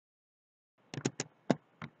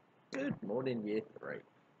Good morning, Year 3.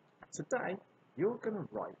 Today, you're going to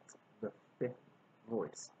write the fifth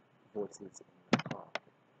voice, Voices in the Park.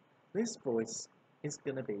 This voice is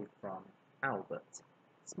going to be from Albert,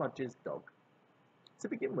 Smudge's dog. To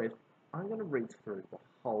begin with, I'm going to read through the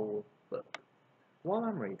whole book. While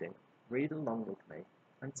I'm reading, read along with me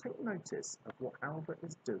and take notice of what Albert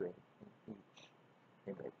is doing in each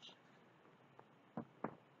image.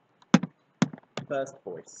 First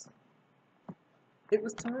voice. It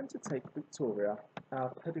was time to take Victoria,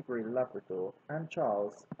 our pedigree Labrador, and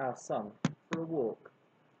Charles, our son, for a walk.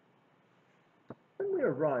 When we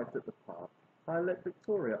arrived at the park, I let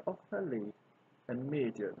Victoria off her lead.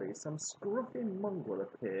 Immediately, some scruffy mongrel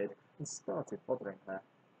appeared and started bothering her.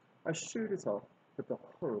 I shooed it off, but the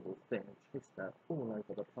horrible thing chased her all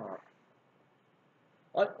over the park.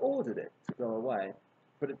 I ordered it to go away,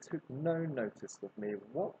 but it took no notice of me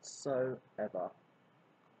whatsoever.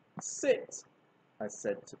 Sit! I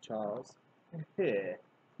said to Charles. Here.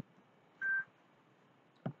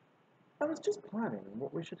 I was just planning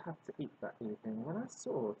what we should have to eat that evening when I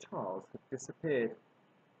saw Charles had disappeared.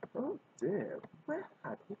 Oh dear, where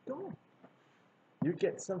had he gone? You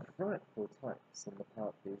get some frightful types in the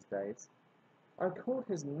park these days. I called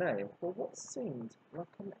his name for what seemed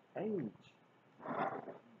like an age.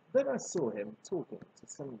 Then I saw him talking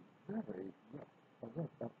to a very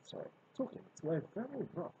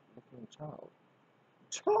rough-looking child.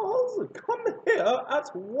 Charles, come here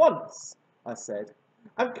at once, I said.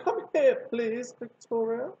 And come here, please,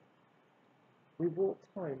 Victoria. We walked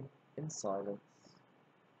home in silence.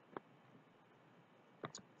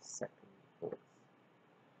 Second voice.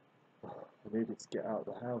 I needed to get out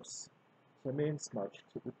of the house, so me and Smudge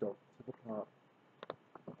took the dog to the park.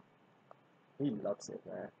 He loves it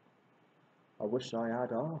there. I wish I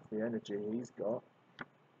had half the energy he's got.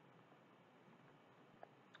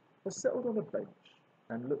 I settled on a bench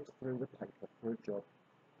and looked through the paper for a job.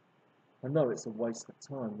 I know it's a waste of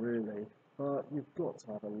time, really, but you've got to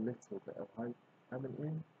have a little bit of hope, haven't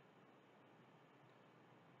you?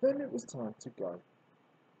 Then it was time to go.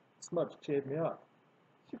 Smudge cheered me up.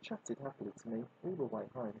 She chatted happily to me all the way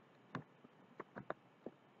home.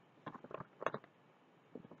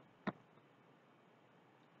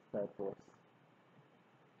 Third voice.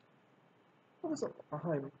 I was at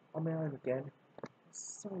home on my own again. It was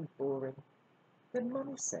so boring. Then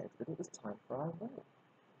Mummy said that it was time for our walk.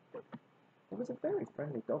 There was a very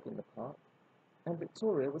friendly dog in the park, and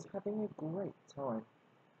Victoria was having a great time.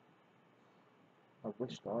 I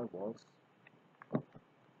wished I was. Do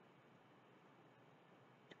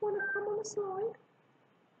you want to come on a slide?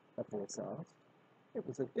 A voice asked. It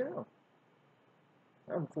was a girl.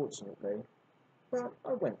 Unfortunately, but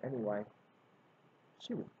I went anyway.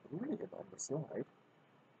 She was brilliant on the slide.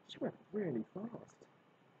 She went really fast.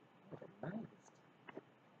 I was amazed.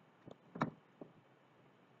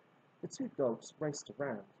 The two dogs raced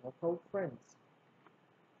around like old friends.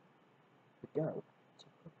 The girl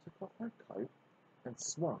took off her coat and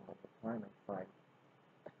swung on the climbing frame,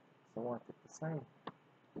 so I did the same.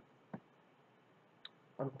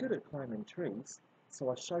 I'm good at climbing trees, so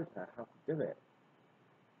I showed her how to do it.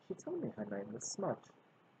 She told me her name was Smudge.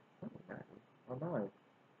 Funny name, I know,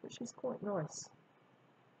 but she's quite nice.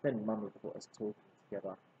 Then Mummy put us talking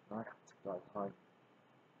together, and I had to go home.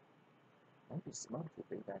 Maybe Smudge will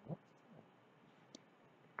be there next time.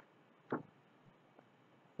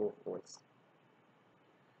 Fourth voice.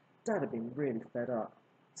 Dad had been really fed up,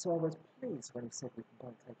 so I was pleased when he said we can go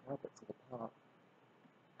and take Albert to the park.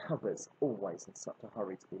 Albert's always in such a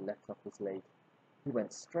hurry to be let off his lead. He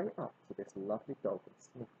went straight up to this lovely dog and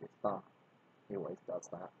sniffed its bum. He always does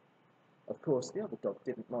that. Of course, the other dog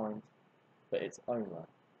didn't mind, but its owner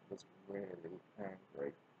was really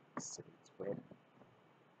angry. Silly twin.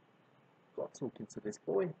 Got talking to this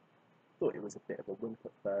boy. Thought he was a bit of a wimp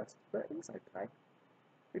at first, but he was okay.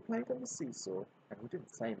 We played on the seesaw, and we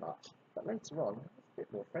didn't say much, but later on, he was a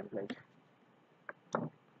bit more friendly.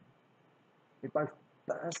 We both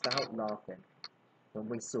burst out laughing when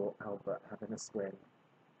we saw Albert having a swim,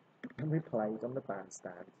 and we played on the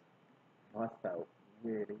bandstand. I felt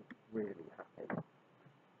really, really happy.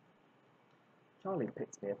 Charlie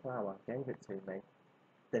picked me a flower and gave it to me.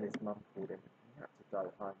 Then his mum called him, and he had to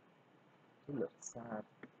go home. He looked sad.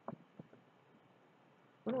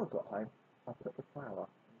 When I got home, I put the flower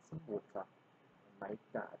in some water and made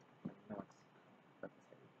Dad a nice cup of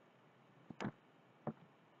tea.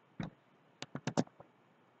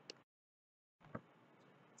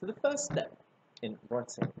 So the first step in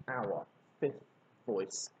writing our fifth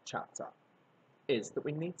voice chapter is that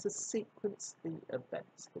we need to sequence the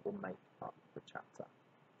events that will make up the chapter.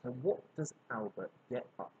 So what does Albert get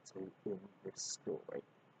up to in this story?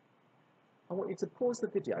 to pause the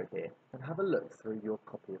video here and have a look through your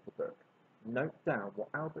copy of the book. Note down what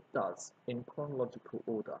Albert does in chronological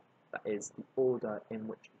order, that is, the order in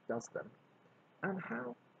which he does them, and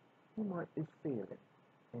how he might be feeling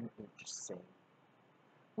in each scene.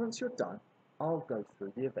 Once you're done, I'll go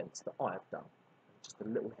through the events that I have done, and just a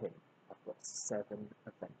little hint, I've got 7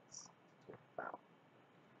 events to talk about.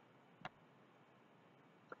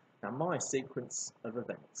 Now my sequence of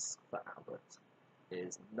events for Albert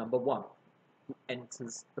is number 1, he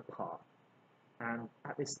enters the park, and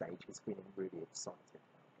at this stage he's feeling really excited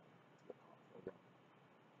about going to the park for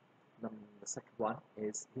a run. The second one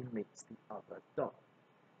is he meets the other dog.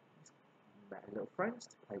 He's met a little friend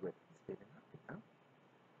to play with, he's feeling happy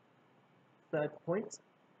now. Third point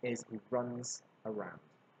is he runs around.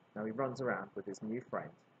 Now he runs around with his new friend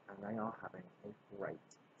and they are having a great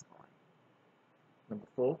time. Number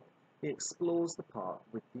 4, he explores the park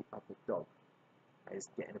with the other dog. He's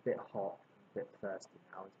getting a bit hot and a bit thirsty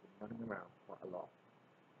now, he's been running around quite a lot.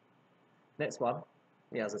 Next one,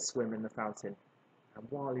 he has a swim in the fountain, and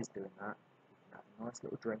while he's doing that, he can have a nice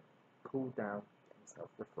little drink, cool down, get himself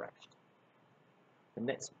refreshed. The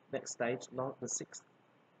next stage, the sixth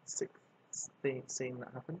scene that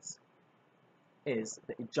happens, is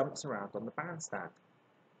that he jumps around on the bandstand.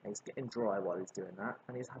 He's getting dry while he's doing that,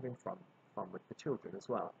 and he's having fun with the children as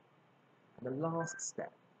well. And the last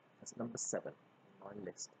step, as number 7 on my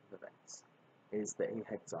list of events, is that he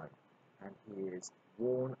heads home, and he is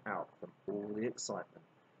worn out from all the excitement,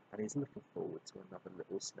 and he's looking forward to another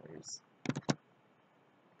little snooze.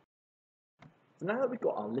 So now that we've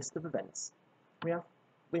got our list of events, we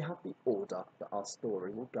have the order that our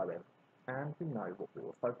story will go in, and we know what we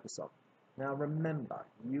will focus on. Now remember,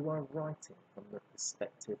 you are writing from the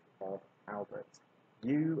perspective of Albert.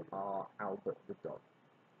 You are Albert the dog.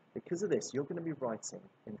 Because of this, you're going to be writing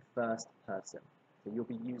in first person. So you'll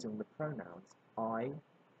be using the pronouns I,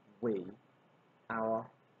 we, our,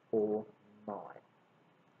 or my.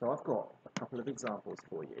 So I've got a couple of examples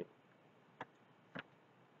for you.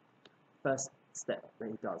 First step that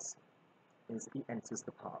he does is he enters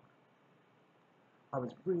the park. I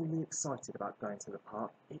was really excited about going to the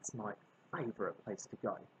park. It's my favourite place to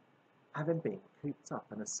go. Having been cooped up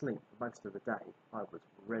and asleep for most of the day, I was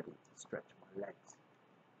ready to stretch my legs.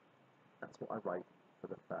 That's what I wrote for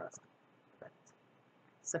the first event.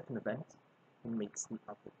 Second event, he meets the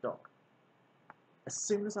other dog. As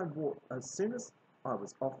soon as I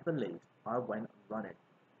was off the lead, I went running.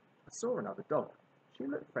 I saw another dog. She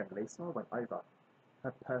looked friendly, so I went over.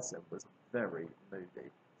 Her person was very moody,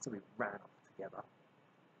 so we ran off together.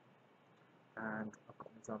 And I've got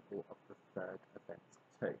an example of the third event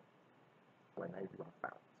too, when they run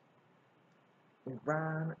about. We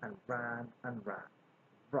ran and ran and ran,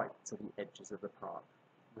 right to the edges of the park.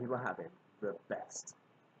 We were having the best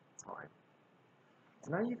time.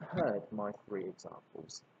 So now you've heard my 3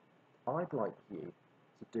 examples, I'd like you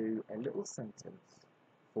to do a little sentence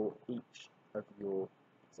for each of your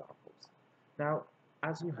examples. Now,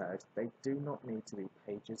 as you heard, they do not need to be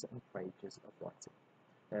pages and pages of writing.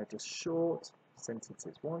 They're just short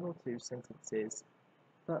sentences, 1 or 2 sentences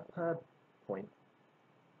per point,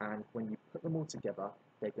 and when you put them all together,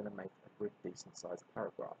 they're going to make a good decent sized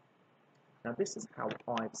paragraph. Now this is how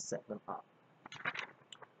I've set them up.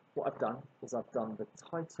 What I've done is I've done the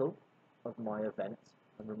title of my event,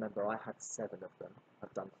 and remember I had 7 of them.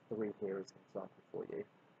 I've done 3 here as an example for you.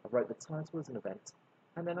 I wrote the title as an event,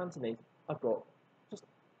 and then underneath I've got just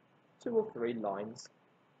 2 or 3 lines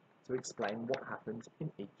to explain what happened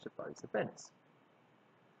in each of those events.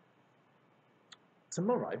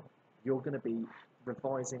 Tomorrow you're going to be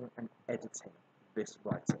revising and editing this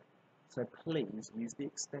writing, so please use the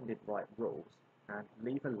extended write rules and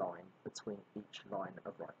leave a line between each line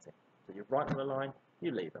of writing. So you write on a line,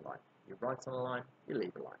 you leave a line. You write on a line, you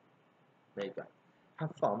leave a line. There you go.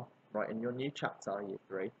 Have fun writing your new chapter, Year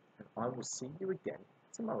 3, and I will see you again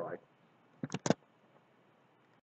tomorrow.